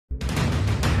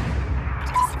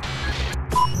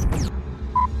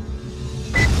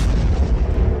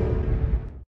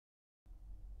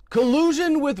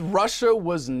Collusion with Russia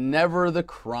was never the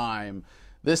crime.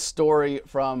 This story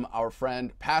from our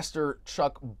friend Pastor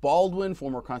Chuck Baldwin,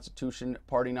 former Constitution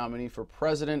Party nominee for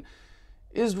president,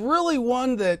 is really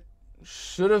one that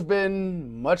should have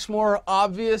been much more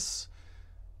obvious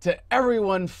to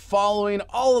everyone following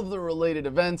all of the related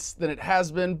events than it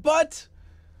has been, but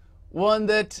one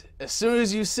that as soon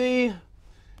as you see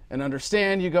and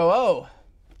understand, you go, oh,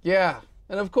 yeah,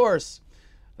 and of course,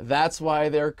 that's why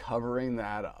they're covering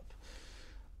that up.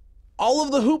 All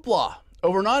of the hoopla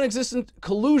over non-existent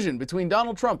collusion between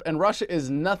Donald Trump and Russia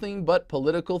is nothing but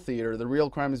political theater. The real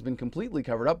crime has been completely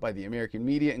covered up by the American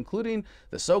media, including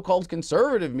the so-called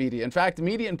conservative media. In fact,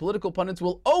 media and political pundits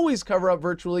will always cover up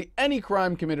virtually any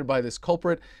crime committed by this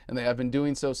culprit, and they have been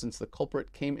doing so since the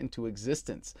culprit came into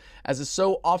existence. As is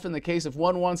so often the case, if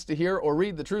one wants to hear or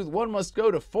read the truth, one must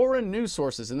go to foreign news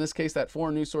sources. In this case, that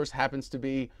foreign news source happens to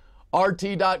be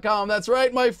RT.com. That's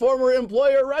right, my former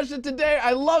employer, Russia Today.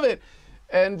 I love it.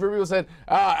 And for people said,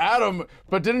 Adam,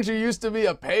 but didn't you used to be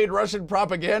a paid Russian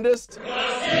propagandist?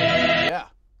 Yeah,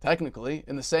 technically,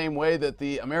 in the same way that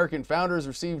the American founders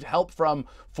received help from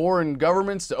foreign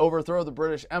governments to overthrow the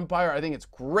British Empire. I think it's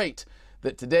great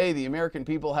that today the American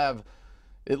people have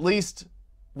at least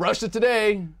Russia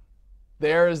Today.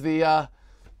 There is the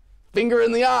finger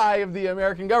in the eye of the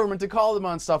American government to call them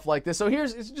on stuff like this. So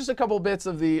it's just a couple bits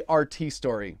of the RT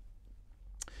story.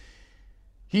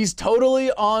 He's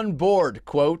totally on board,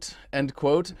 quote, end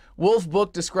quote. Wolf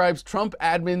Book describes Trump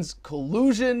admin's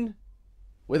collusion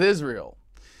with Israel.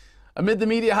 Amid the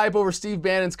media hype over Steve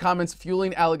Bannon's comments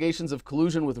fueling allegations of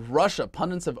collusion with Russia,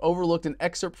 pundits have overlooked an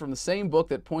excerpt from the same book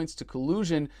that points to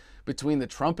collusion between the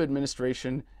Trump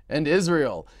administration and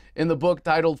Israel. In the book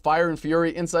titled Fire and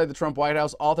Fury Inside the Trump White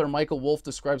House, author Michael Wolff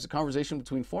describes a conversation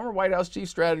between former White House chief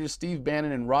strategist Steve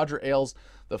Bannon and Roger Ailes,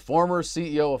 the former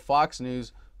CEO of Fox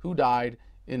News, who died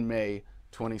in May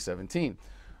 2017.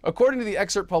 According to the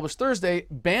excerpt published Thursday,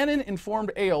 Bannon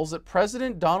informed Ailes that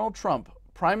President Donald Trump,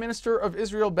 Prime Minister of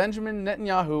Israel Benjamin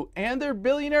Netanyahu, and their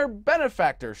billionaire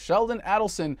benefactor Sheldon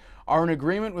Adelson are in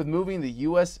agreement with moving the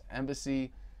U.S.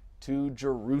 Embassy to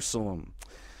Jerusalem.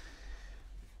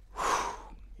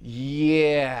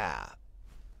 Yeah.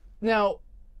 Now,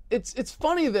 it's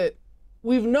funny that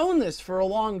we've known this for a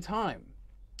long time,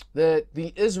 that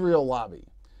the Israel lobby,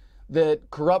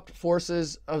 that corrupt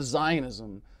forces of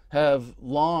Zionism have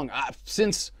long,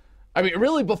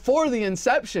 really before the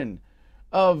inception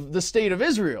of the State of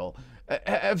Israel,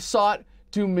 have sought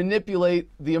to manipulate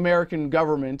the American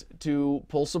government to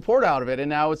pull support out of it. And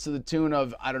now it's to the tune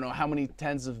of, I don't know how many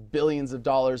tens of billions of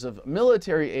dollars of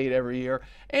military aid every year,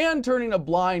 and turning a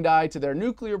blind eye to their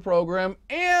nuclear program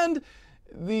and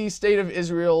the State of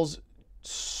Israel's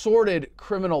sordid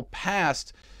criminal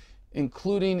past,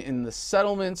 including in the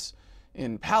settlements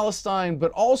in Palestine,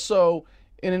 but also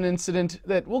in an incident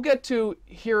that we'll get to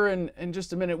here in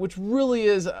just a minute, which really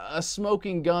is a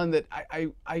smoking gun that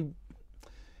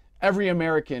every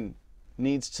American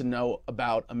needs to know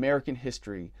about American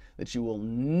history, that you will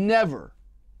never,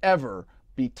 ever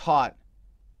be taught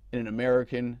in an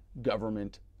American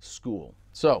government school.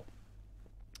 So,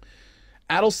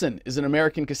 Adelson is an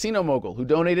American casino mogul who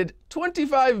donated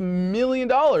 $25 million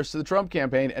to the Trump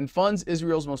campaign and funds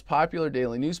Israel's most popular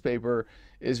daily newspaper,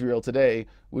 Israel Today,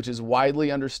 which is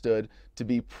widely understood to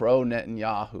be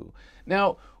pro-Netanyahu.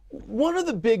 Now, one of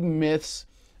the big myths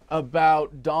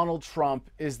about Donald Trump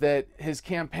is that his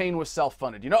campaign was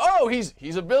self-funded. You know, oh, he's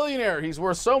a billionaire. He's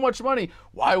worth so much money.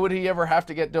 Why would he ever have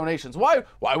to get donations? Why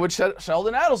would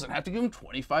Sheldon Adelson have to give him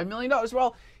 $25 million?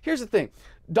 Well, here's the thing.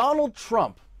 Donald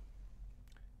Trump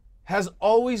has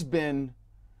always been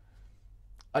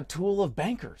a tool of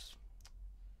bankers.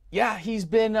 Yeah, he's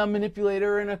been a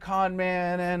manipulator and a con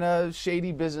man and a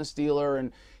shady business dealer,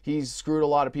 and he's screwed a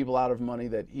lot of people out of money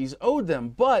that he's owed them.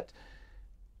 But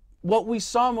what we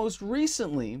saw most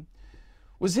recently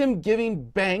was him giving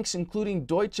banks, including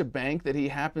Deutsche Bank, that he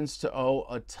happens to owe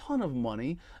a ton of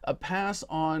money, a pass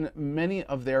on many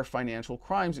of their financial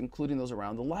crimes, including those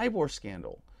around the LIBOR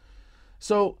scandal.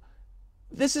 So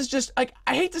this is just, I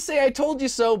hate to say I told you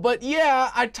so, but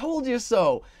yeah, I told you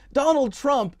so. Donald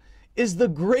Trump is the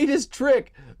greatest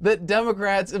trick that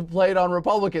Democrats have played on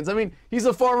Republicans. I mean, he's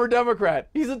a former Democrat.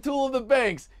 He's a tool of the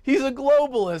banks. He's a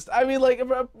globalist. I mean,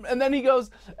 and then he goes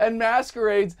and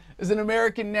masquerades as an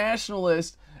American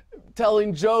nationalist,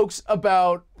 telling jokes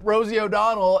about Rosie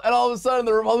O'Donnell, and all of a sudden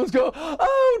the Republicans go,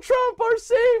 oh, Trump, our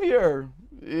savior.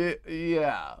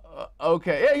 Yeah,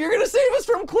 okay. Yeah, you're going to save us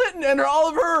from Clinton and all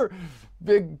of her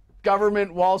big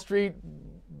government, Wall Street,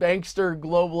 bankster,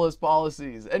 globalist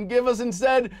policies, and give us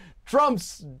instead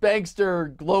Trump's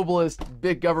bankster, globalist,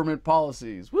 big government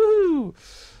policies. Woohoo!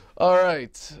 All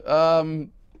right.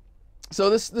 So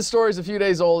this story is a few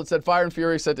days old. It said Fire and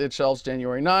Fury set to hit shelves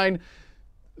January 9.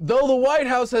 Though the White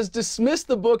House has dismissed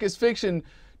the book as fiction,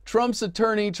 Trump's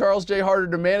attorney, Charles J. Harder,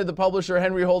 demanded the publisher,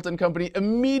 Henry Holt and Company,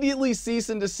 immediately cease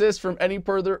and desist from any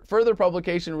further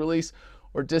publication, release,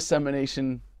 or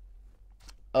dissemination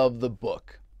of the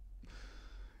book.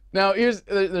 Now, there's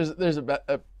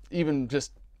a even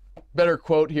just better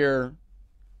quote here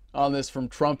on this from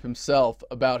Trump himself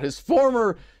about his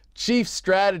former chief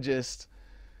strategist,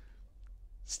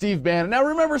 Steve Bannon. Now,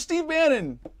 remember, Steve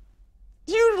Bannon,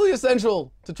 hugely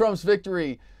essential to Trump's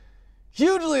victory,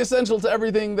 hugely essential to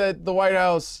everything that the White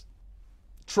House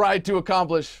tried to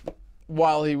accomplish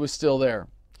while he was still there.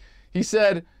 He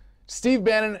said, Steve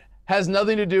Bannon has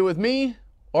nothing to do with me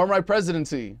or my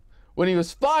presidency. When he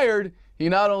was fired, he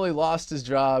not only lost his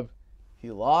job,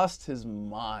 he lost his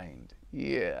mind.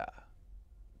 Yeah.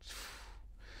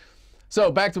 So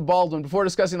back to Baldwin. Before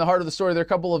discussing the heart of the story, there are a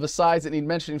couple of asides that need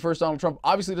mentioning. First, Donald Trump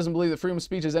obviously doesn't believe that freedom of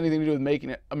speech has anything to do with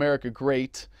making America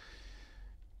great.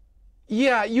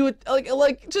 Yeah, you would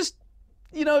like just,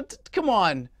 you know, come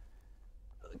on.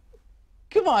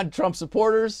 Come on, Trump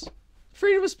supporters.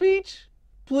 Freedom of speech?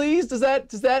 Please, does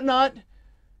that not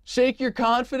shake your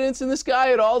confidence in this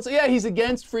guy at all? So yeah, he's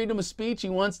against freedom of speech. He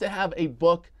wants to have a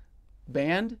book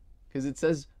banned because it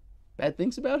says bad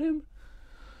things about him.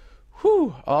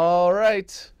 Whew. All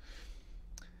right.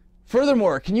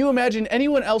 Furthermore, can you imagine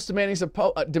anyone else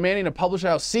demanding a publisher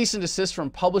house cease and desist from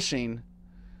publishing,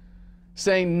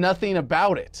 saying nothing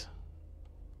about it?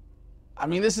 I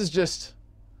mean, this is just,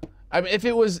 I mean, if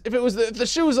the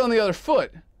shoe was on the other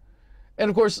foot, and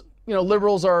of course, you know,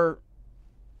 liberals are,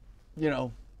 you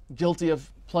know, guilty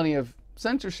of plenty of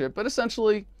censorship, but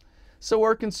essentially, so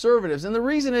are conservatives. And the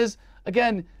reason is,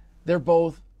 again, they're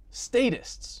both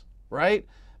statists, right?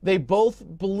 They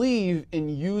both believe in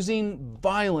using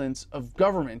violence of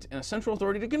government and a central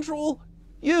authority to control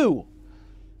you.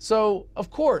 So, of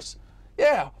course,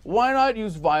 yeah, why not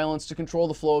use violence to control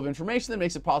the flow of information that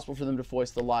makes it possible for them to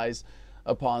foist the lies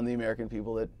upon the American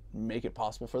people that make it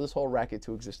possible for this whole racket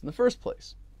to exist in the first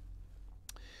place?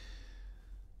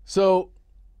 So,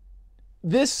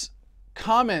 this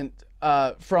comment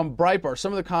from Breitbart,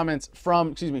 some of the comments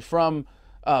from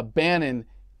Bannon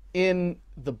in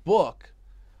the book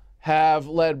have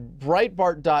led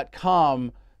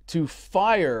Breitbart.com to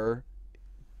fire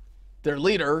their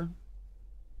leader,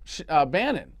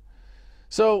 Bannon.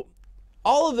 So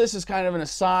all of this is kind of an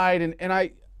aside, and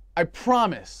I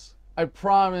promise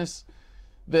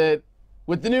that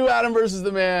with the new Adam versus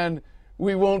the Man,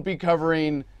 we won't be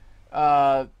covering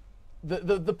the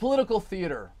political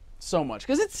theater so much,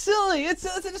 because it's silly. It's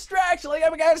a distraction. Like,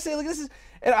 I gotta say, like, this is,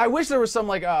 and I wish there was some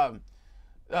like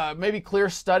maybe clear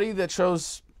study that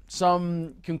shows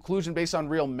some conclusion based on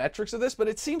real metrics of this, but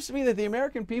it seems to me that the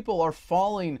American people are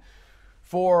falling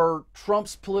for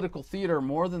Trump's political theater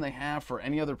more than they have for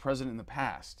any other president in the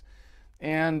past.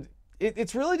 And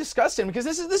it's really disgusting, because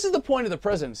this is the point of the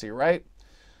presidency, right?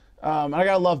 I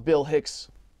gotta love Bill Hicks'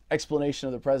 explanation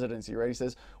of the presidency, right? He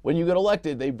says, when you get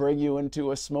elected, they bring you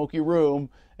into a smoky room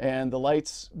and the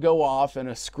lights go off and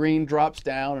a screen drops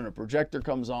down and a projector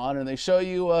comes on and they show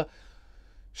you a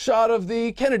shot of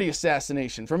the Kennedy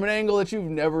assassination from an angle that you've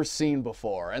never seen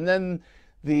before. And then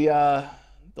the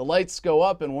lights go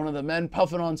up and one of the men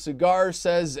puffing on cigars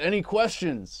says, any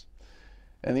questions?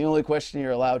 And the only question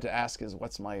you're allowed to ask is,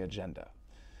 what's my agenda?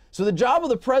 So the job of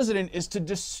the president is to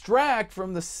distract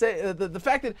from the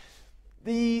fact that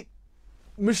the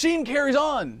machine carries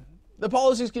on. The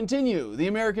policies continue. The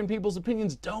American people's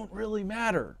opinions don't really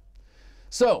matter.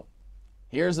 So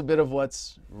here's a bit of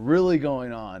what's really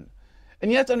going on. And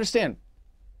you have to understand,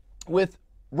 with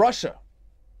Russia,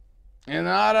 and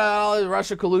not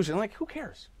Russia collusion, like, who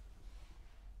cares?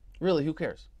 Really, who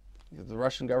cares? The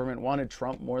Russian government wanted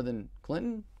Trump more than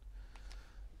Clinton?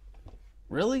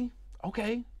 Really?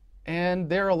 Okay. And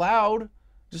they're allowed,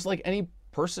 just like any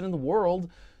person in the world,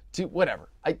 to whatever.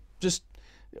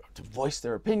 To voice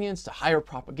their opinions, to hire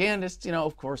propagandists. You know,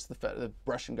 of course, the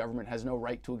Russian government has no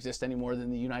right to exist any more than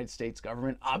the United States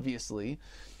government, obviously.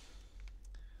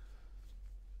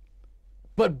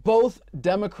 But both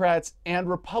Democrats and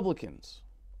Republicans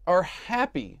are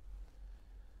happy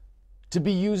to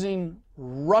be using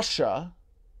Russia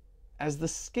as the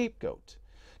scapegoat,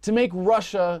 to make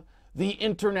Russia the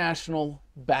international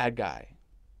bad guy,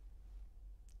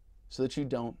 so that you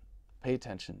don't pay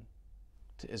attention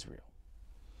to Israel.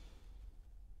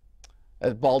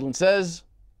 As Baldwin says,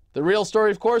 the real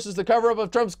story, of course, is the cover-up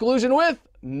of Trump's collusion with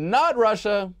not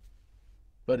Russia,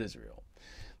 but Israel.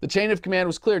 The chain of command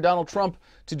was clear. Donald Trump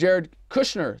to Jared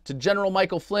Kushner to General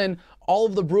Michael Flynn. All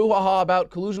of the brouhaha about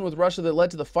collusion with Russia that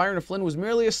led to the firing of Flynn was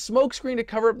merely a smokescreen to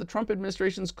cover up the Trump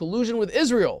administration's collusion with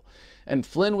Israel. And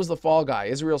Flynn was the fall guy.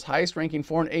 Israel's highest-ranking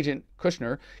foreign agent,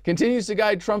 Kushner, continues to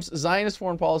guide Trump's Zionist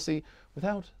foreign policy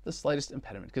without the slightest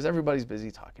impediment, because everybody's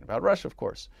busy talking about Russia, of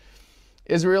course.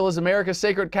 Israel is America's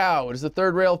sacred cow. It is the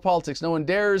third rail of politics. No one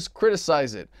dares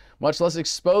criticize it, much less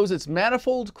expose its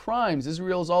manifold crimes.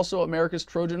 Israel is also America's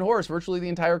Trojan horse. Virtually the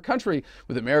entire country,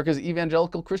 with America's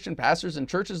evangelical Christian pastors and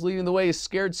churches leading the way, is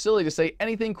scared silly to say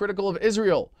anything critical of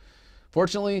Israel.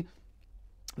 Fortunately,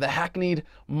 the hackneyed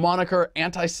moniker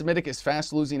anti-Semitic is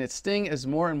fast losing its sting as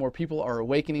more and more people are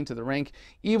awakening to the rank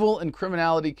evil and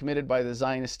criminality committed by the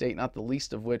Zionist state, not the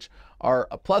least of which are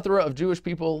a plethora of Jewish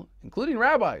people, including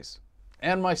rabbis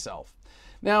and myself.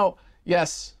 Now,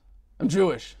 yes, I'm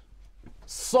Jewish.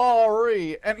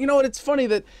 Sorry. And you know what? It's funny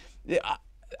that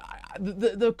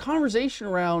the conversation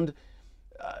around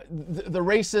the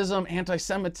racism,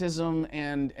 anti-Semitism,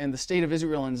 and the state of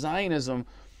Israel and Zionism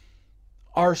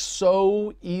are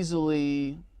so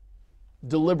easily,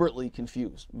 deliberately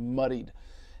confused, muddied.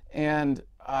 And,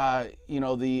 you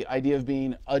know, the idea of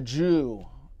being a Jew,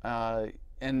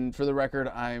 and for the record,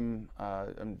 I'm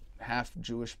half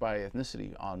Jewish by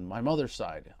ethnicity on my mother's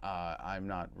side. I'm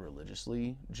not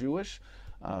religiously Jewish.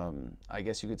 I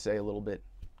guess you could say a little bit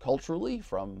culturally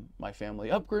from my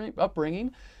family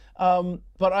upbringing.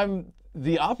 But I'm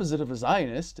the opposite of a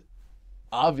Zionist,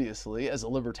 obviously, as a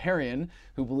libertarian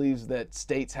who believes that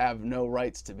states have no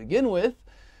rights to begin with.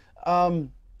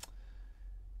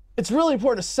 It's really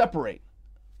important to separate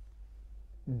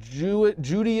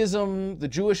Judaism, the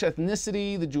Jewish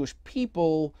ethnicity, the Jewish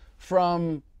people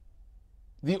from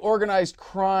the organized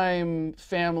crime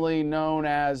family known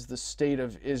as the State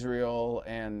of Israel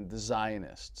and the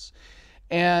Zionists.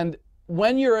 And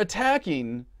when you're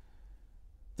attacking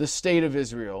the State of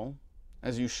Israel,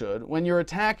 as you should, when you're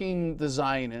attacking the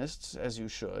Zionists, as you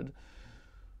should,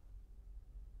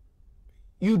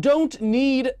 you don't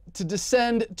need to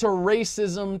descend to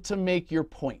racism to make your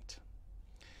point.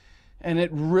 And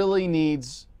it really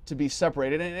needs to be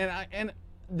separated. And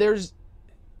there's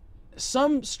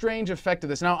some strange effect of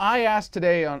this. Now, I asked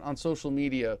today on social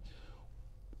media,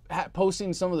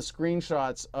 posting some of the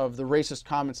screenshots of the racist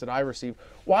comments that I received,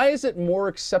 why is it more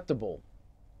acceptable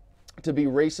to be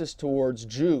racist towards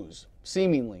Jews,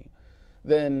 seemingly,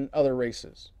 than other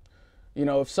races? You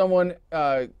know, if someone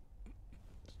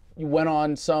went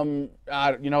on some,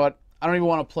 you know what, I don't even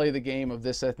want to play the game of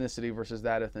this ethnicity versus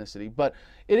that ethnicity, but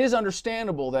it is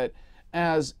understandable that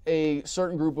as a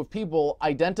certain group of people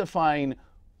identifying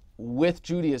with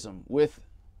Judaism, with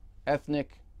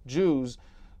ethnic Jews,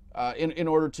 in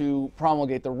order to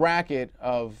promulgate the racket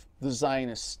of the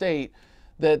Zionist state,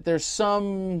 that there's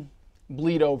some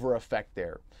bleed over effect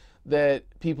there, that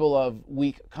people of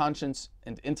weak conscience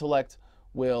and intellect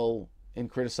will, in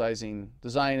criticizing the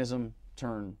Zionism,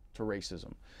 turn to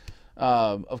racism.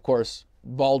 Of course,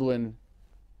 Baldwin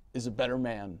is a better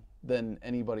man than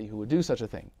anybody who would do such a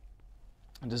thing,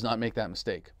 and does not make that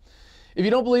mistake. If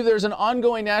you don't believe there's an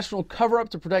ongoing national cover-up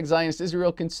to protect Zionist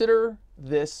Israel, consider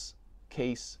this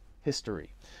case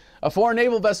history. A foreign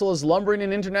naval vessel is lumbering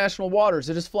in international waters.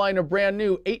 It is flying a brand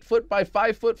new 8-foot by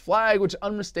 5-foot flag, which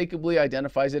unmistakably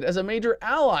identifies it as a major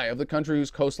ally of the country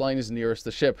whose coastline is nearest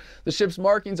the ship. The ship's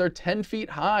markings are 10 feet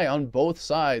high on both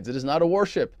sides. It is not a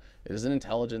warship. It is an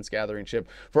intelligence gathering ship.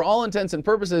 For all intents and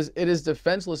purposes, it is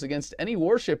defenseless against any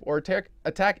warship or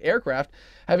attack aircraft,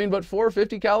 having but 4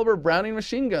 50 caliber Browning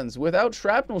machine guns without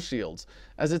shrapnel shields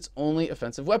as its only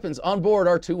offensive weapons. On board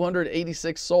are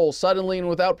 286 souls. Suddenly and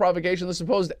without provocation, the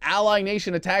supposed ally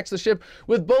nation attacks the ship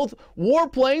with both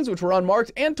warplanes, which were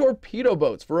unmarked, and torpedo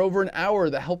boats. For over an hour,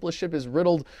 the helpless ship is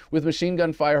riddled with machine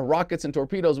gun fire, rockets, and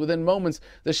torpedoes. Within moments,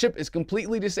 the ship is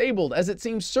completely disabled. As it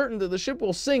seems certain that the ship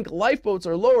will sink, lifeboats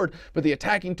are lowered, but the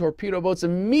attacking torpedo boats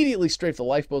immediately strafe the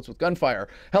lifeboats with gunfire.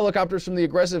 Helicopters from the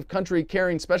aggressive country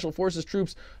carrying Special Forces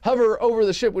troops hover over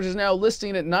the ship, which is now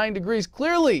listing at 9 degrees.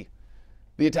 Clearly,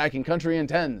 the attacking country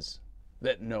intends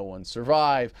that no one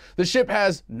survive. The ship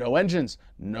has no engines,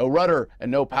 no rudder, and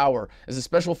no power. As the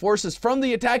Special Forces from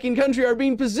the attacking country are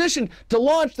being positioned to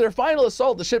launch their final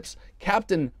assault, the ship's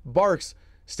captain barks,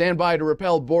 "Stand by to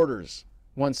repel boarders."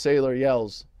 One sailor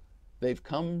yells, "They've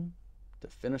come to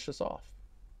finish us off."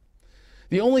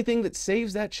 The only thing that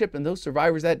saves that ship and those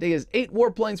survivors that day is 8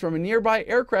 warplanes from a nearby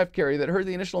aircraft carrier that heard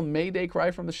the initial Mayday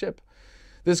cry from the ship.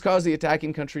 This caused the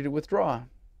attacking country to withdraw.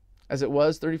 As it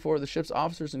was, 34 of the ship's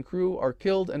officers and crew are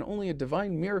killed, and only a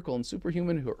divine miracle and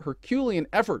superhuman Herculean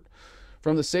effort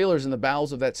from the sailors in the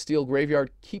bowels of that steel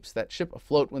graveyard keeps that ship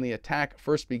afloat. When the attack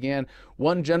first began,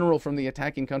 one general from the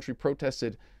attacking country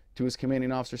protested to his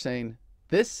commanding officer, saying,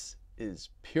 "This is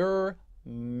pure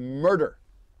murder."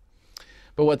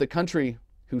 But what the country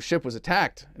whose ship was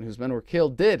attacked and whose men were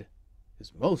killed did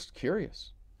is most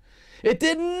curious. It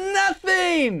did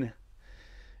nothing!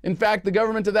 In fact, the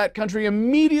government of that country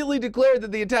immediately declared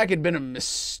that the attack had been a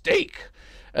mistake,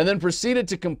 and then proceeded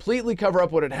to completely cover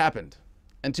up what had happened.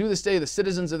 And to this day, the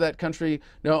citizens of that country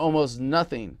know almost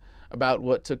nothing about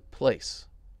what took place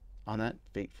on that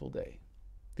fateful day.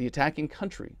 The attacking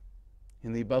country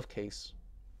in the above case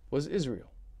was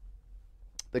Israel.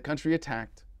 The country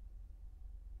attacked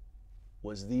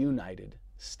was the United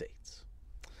States.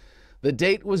 The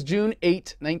date was June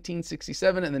 8,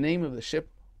 1967, and the name of the ship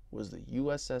was the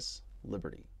USS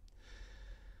Liberty.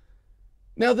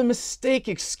 Now, the mistake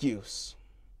excuse.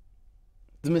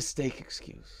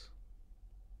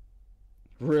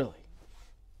 Really.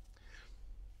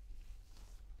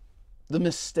 The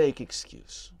mistake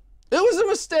excuse. It was a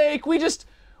mistake.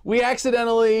 We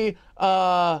accidentally,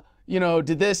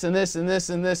 did this and this and this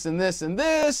and this and this and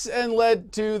this and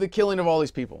led to the killing of all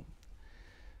these people.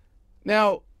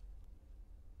 Now,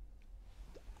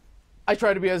 I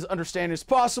try to be as understanding as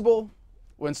possible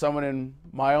when someone in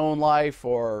my own life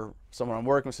or someone I'm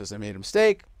working with says they made a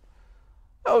mistake.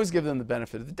 I always give them the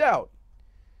benefit of the doubt.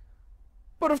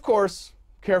 But of course,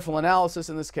 careful analysis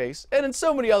in this case, and in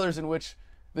so many others in which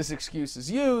this excuse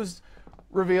is used,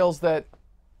 reveals that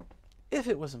if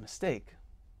it was a mistake,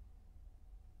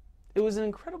 it was an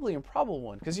incredibly improbable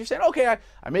one. Because you're saying, okay,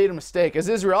 I made a mistake. As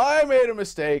Israel, I made a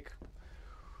mistake.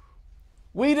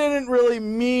 We didn't really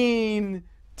mean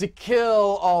to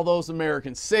kill all those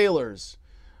American sailors.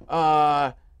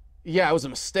 Yeah, it was a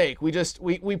mistake.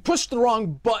 We pushed the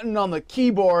wrong button on the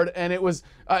keyboard, and it was,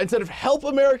 instead of help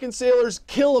American sailors,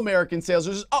 kill American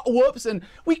sailors. Whoops, and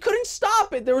we couldn't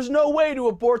stop it. There was no way to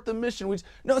abort the mission.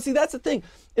 No, see, that's the thing.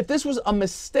 If this was a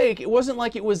mistake, it wasn't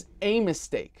like it was a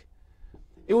mistake.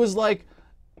 It was like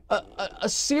a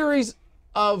series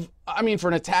of, for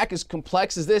an attack as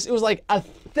complex as this, it was like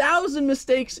 1,000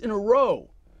 mistakes in a row.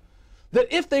 That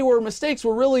if they were mistakes,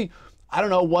 were really, 1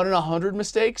 in 100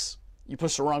 mistakes. You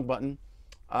push the wrong button,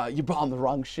 you bomb the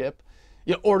wrong ship,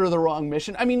 you order the wrong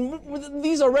mission.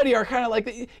 These already are kind of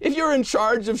like, if you're in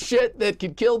charge of shit that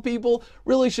could kill people,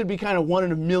 really should be kind of 1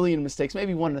 in 1,000,000 mistakes,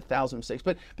 maybe 1 in 1,000 mistakes.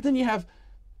 But then you have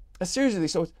a series of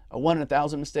these, so it's a 1 in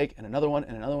 1,000 mistake, and another one,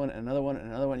 and another one, and another one, and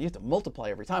another one. You have to multiply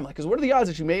every time. Because what are the odds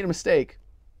that you made a mistake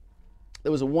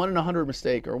that was a 1 in 100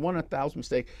 mistake or a 1 in 1,000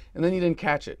 mistake, and then you didn't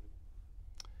catch it?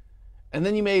 And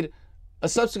then you made a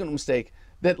subsequent mistake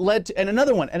that led to, and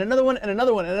another one, and another one, and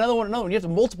another one, and another one, and another one. You have to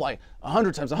multiply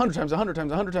 100 times, 100 times, 100 times,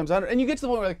 100 times, 100, and you get to the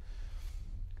point where, like,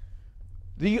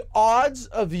 the odds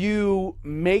of you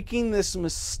making this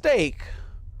mistake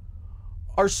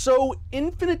are so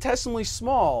infinitesimally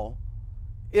small,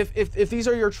 if these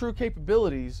are your true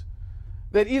capabilities,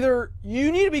 that either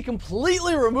you need to be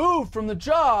completely removed from the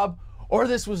job, or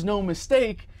this was no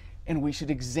mistake, and we should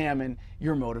examine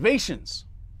your motivations.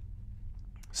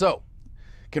 So,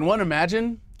 can one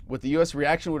imagine what the U.S.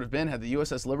 reaction would have been had the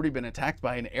USS Liberty been attacked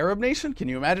by an Arab nation? Can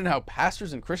you imagine how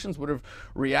pastors and Christians would have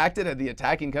reacted had the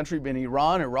attacking country been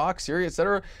Iran, Iraq, Syria,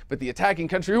 etc.? But the attacking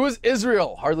country was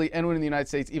Israel. Hardly anyone in the United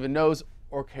States even knows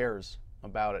or cares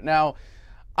about it. Now,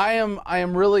 I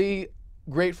am really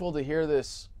grateful to hear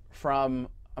this from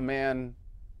a man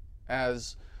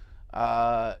as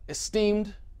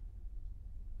esteemed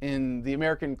in the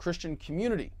American Christian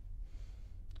community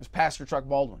as Pastor Chuck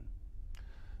Baldwin.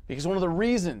 Because one of the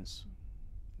reasons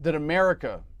that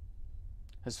America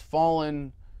has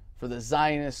fallen for the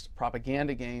Zionist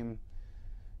propaganda game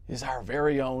is our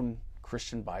very own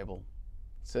Christian Bible.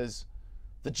 It says,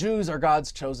 the Jews are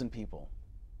God's chosen people.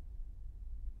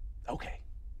 Okay,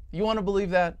 you want to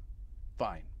believe that?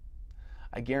 Fine.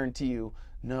 I guarantee you,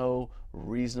 no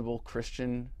reasonable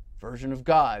Christian version of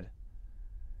God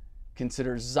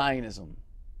considers Zionism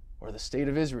or the state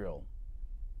of Israel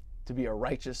to be a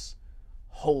righteous,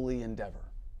 holy endeavor.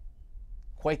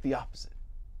 Quite the opposite.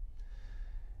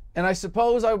 And I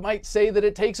suppose I might say that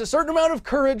it takes a certain amount of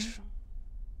courage,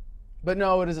 but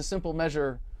no, it is a simple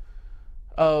measure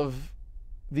of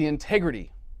the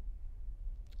integrity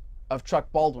of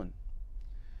Chuck Baldwin,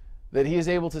 that he is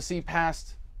able to see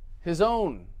past his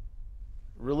own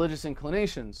religious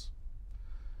inclinations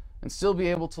and still be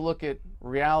able to look at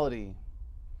reality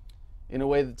in a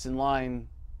way that's in line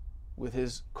with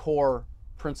his core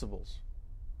principles,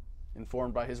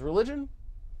 informed by his religion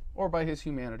or by his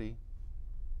humanity.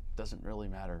 Doesn't really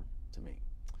matter to me.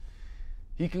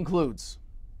 He concludes,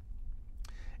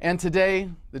 And today,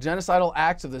 the genocidal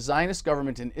acts of the Zionist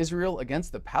government in Israel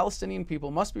against the Palestinian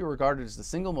people must be regarded as the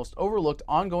single most overlooked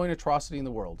ongoing atrocity in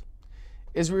the world.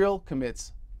 Israel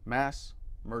commits mass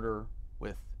murder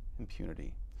with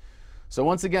impunity. So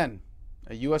once again,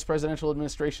 a U.S. presidential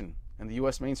administration and the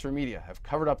U.S. mainstream media have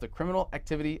covered up the criminal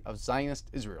activity of Zionist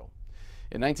Israel.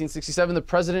 In 1967, the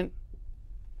president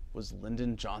was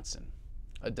Lyndon Johnson,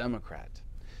 a Democrat,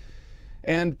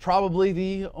 and probably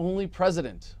the only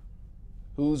president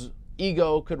whose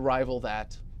ego could rival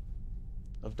that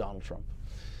of Donald Trump.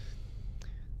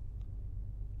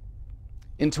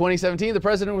 In 2017, the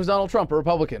president was Donald Trump, a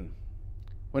Republican.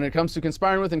 When it comes to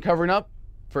conspiring with and covering up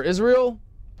for Israel,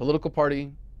 political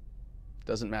party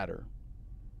doesn't matter.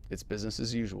 It's business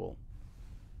as usual.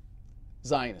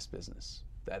 Zionist business,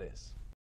 that is.